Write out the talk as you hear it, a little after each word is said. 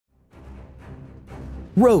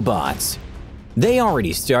Robots. They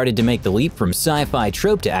already started to make the leap from sci-fi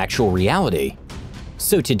trope to actual reality.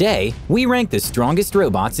 So today, we rank the strongest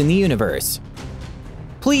robots in the universe.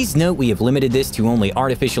 Please note we have limited this to only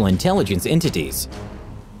artificial intelligence entities,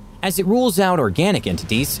 as it rules out organic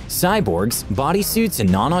entities, cyborgs, bodysuits,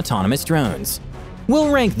 and non-autonomous drones.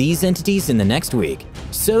 We'll rank these entities in the next week,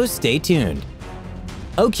 so stay tuned.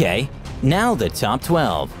 Okay, now the top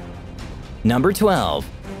 12. Number 12.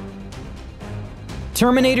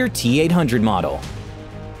 Terminator T800 model.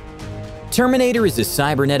 Terminator is a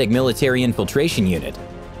cybernetic military infiltration unit,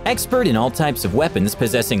 expert in all types of weapons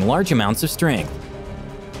possessing large amounts of strength.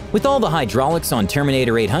 With all the hydraulics on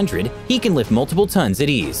Terminator 800, he can lift multiple tons at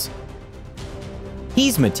ease.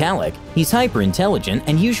 He's metallic, he's hyper-intelligent,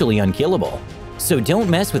 and usually unkillable, so don't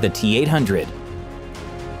mess with a T800.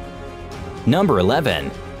 Number 11.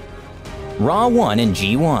 Ra-1 and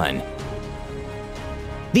G1.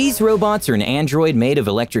 These robots are an android made of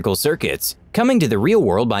electrical circuits, coming to the real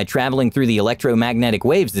world by traveling through the electromagnetic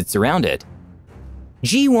waves that surround it.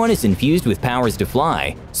 G1 is infused with powers to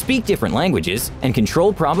fly, speak different languages, and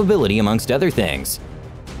control probability amongst other things.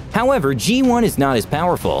 However, G1 is not as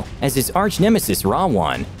powerful as his arch-nemesis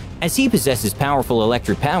Ra-1, as he possesses powerful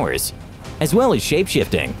electric powers, as well as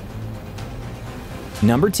shape-shifting.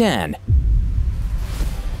 Number 10.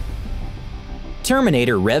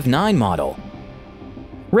 Terminator Rev9 model.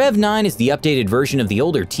 Rev9 is the updated version of the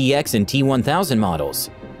older TX and T1000 models.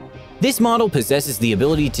 This model possesses the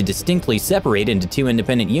ability to distinctly separate into two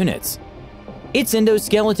independent units. Its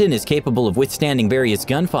endoskeleton is capable of withstanding various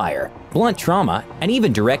gunfire, blunt trauma, and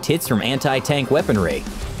even direct hits from anti-tank weaponry,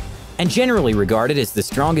 and generally regarded as the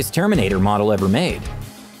strongest Terminator model ever made.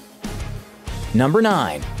 Number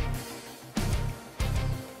 9.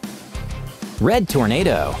 Red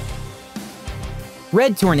Tornado.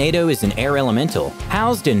 Red Tornado is an air elemental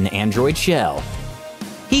housed in an android shell.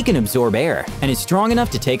 He can absorb air and is strong enough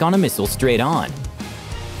to take on a missile straight on.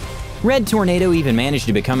 Red Tornado even managed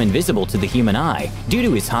to become invisible to the human eye due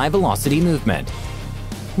to his high-velocity movement.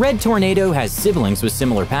 Red Tornado has siblings with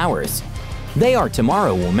similar powers. They are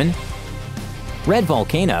Tomorrow Woman, Red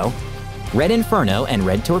Volcano, Red Inferno, and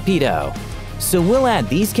Red Torpedo. So we'll add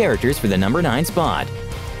these characters for the number 9 spot.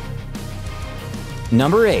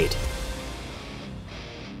 Number 8.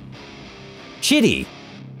 Chitty.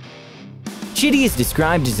 Chitty is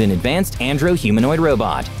described as an advanced andro-humanoid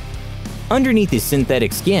robot. Underneath his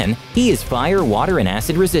synthetic skin, he is fire, water, and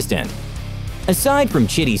acid resistant. Aside from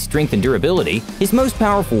Chitty's strength and durability, his most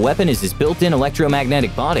powerful weapon is his built-in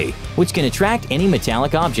electromagnetic body, which can attract any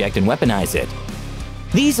metallic object and weaponize it.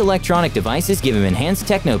 These electronic devices give him enhanced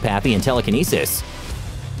technopathy and telekinesis.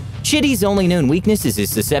 Chitty's only known weakness is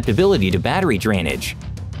his susceptibility to battery drainage.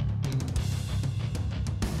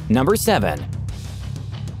 Number 7.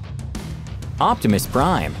 Optimus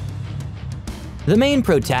Prime. The main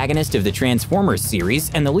protagonist of the Transformers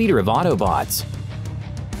series and the leader of Autobots.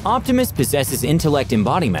 Optimus possesses intellect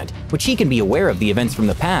embodiment, which he can be aware of the events from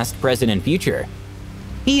the past, present, and future.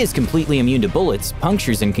 He is completely immune to bullets,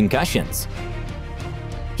 punctures, and concussions.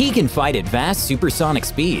 He can fight at vast supersonic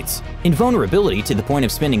speeds, invulnerability to the point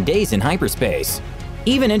of spending days in hyperspace,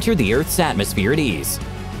 even enter the Earth's atmosphere at ease.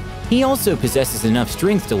 He also possesses enough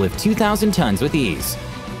strength to lift 2,000 tons with ease.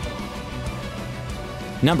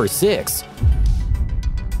 Number 6.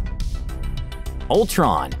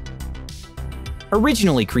 Ultron.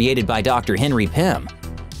 Originally created by Dr. Henry Pym,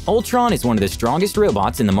 Ultron is one of the strongest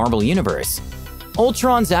robots in the Marvel Universe.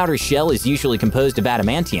 Ultron's outer shell is usually composed of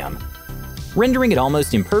adamantium, rendering it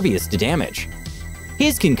almost impervious to damage.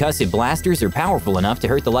 His concussive blasters are powerful enough to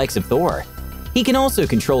hurt the likes of Thor. He can also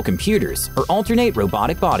control computers or alternate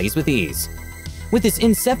robotic bodies with ease. With his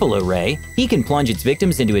encephalo ray, he can plunge its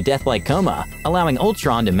victims into a death-like coma, allowing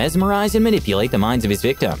Ultron to mesmerize and manipulate the minds of his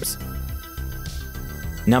victims.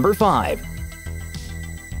 Number 5.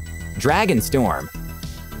 Dragonstorm.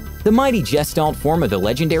 The mighty Gestalt form of the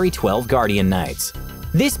legendary 12 Guardian Knights.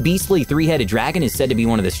 This beastly three-headed dragon is said to be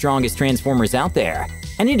one of the strongest Transformers out there,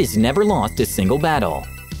 and it has never lost a single battle.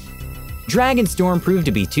 Dragonstorm proved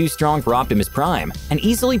to be too strong for Optimus Prime and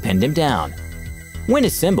easily pinned him down. When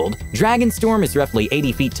assembled, Dragonstorm is roughly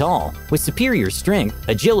 80 feet tall, with superior strength,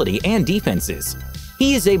 agility, and defenses.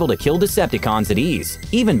 He is able to kill Decepticons at ease,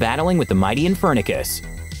 even battling with the mighty Infernicus.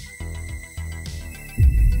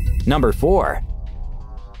 Number 4.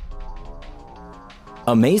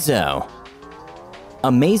 Amazo.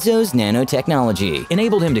 Amazo's nanotechnology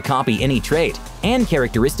enabled him to copy any trait and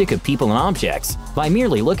characteristic of people and objects by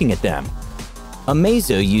merely looking at them.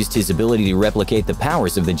 Amazo used his ability to replicate the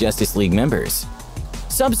powers of the Justice League members.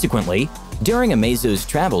 Subsequently, during Amazo's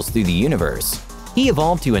travels through the universe, He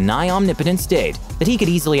evolved to a nigh-omnipotent state that he could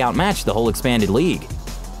easily outmatch the whole expanded league.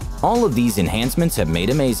 All of these enhancements have made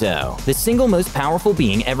Amazo the single most powerful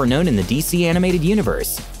being ever known in the DC animated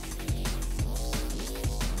universe.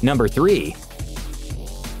 Number 3.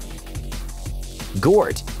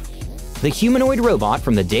 Gord, the humanoid robot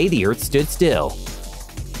from the day the Earth stood still.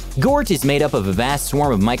 Gord is made up of a vast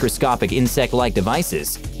swarm of microscopic insect-like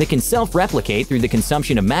devices that can self-replicate through the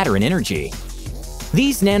consumption of matter and energy.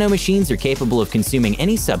 These nanomachines are capable of consuming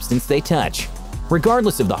any substance they touch,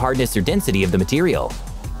 regardless of the hardness or density of the material.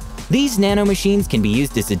 These nanomachines can be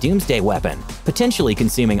used as a doomsday weapon, potentially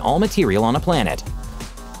consuming all material on a planet.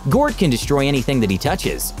 Gord can destroy anything that he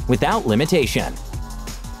touches, without limitation.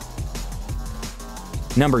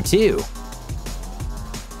 Number 2.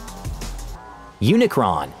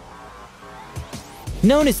 Unicron,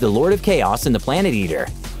 known as the Lord of Chaos and the Planet Eater.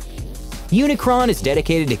 Unicron is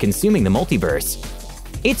dedicated to consuming the multiverse.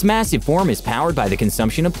 Its massive form is powered by the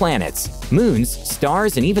consumption of planets, moons,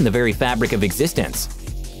 stars, and even the very fabric of existence.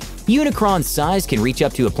 Unicron's size can reach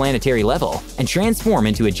up to a planetary level and transform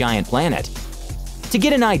into a giant planet. To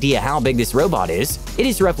get an idea how big this robot is, it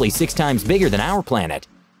is roughly 6 times bigger than our planet.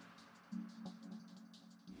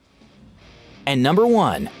 And number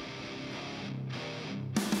 1.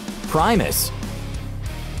 Primus.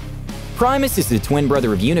 Primus is the twin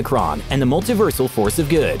brother of Unicron and the multiversal force of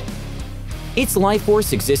good. Its life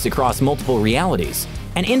force exists across multiple realities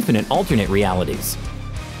and infinite alternate realities.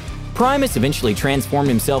 Primus eventually transformed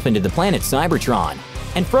himself into the planet Cybertron,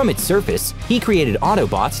 and from its surface, he created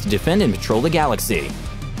Autobots to defend and patrol the galaxy.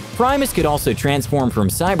 Primus could also transform from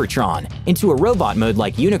Cybertron into a robot mode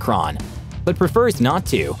like Unicron, but prefers not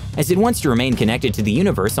to, as it wants to remain connected to the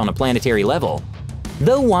universe on a planetary level.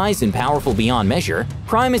 Though wise and powerful beyond measure,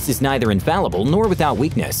 Primus is neither infallible nor without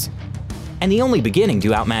weakness, and the only beginning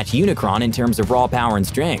to outmatch Unicron in terms of raw power and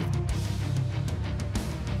strength.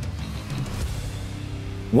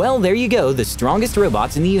 Well, there you go, the strongest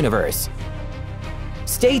robots in the universe.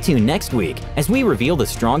 Stay tuned next week as we reveal the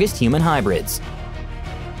strongest human hybrids.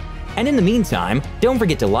 And in the meantime, don't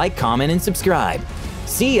forget to like, comment, and subscribe.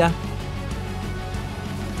 See ya!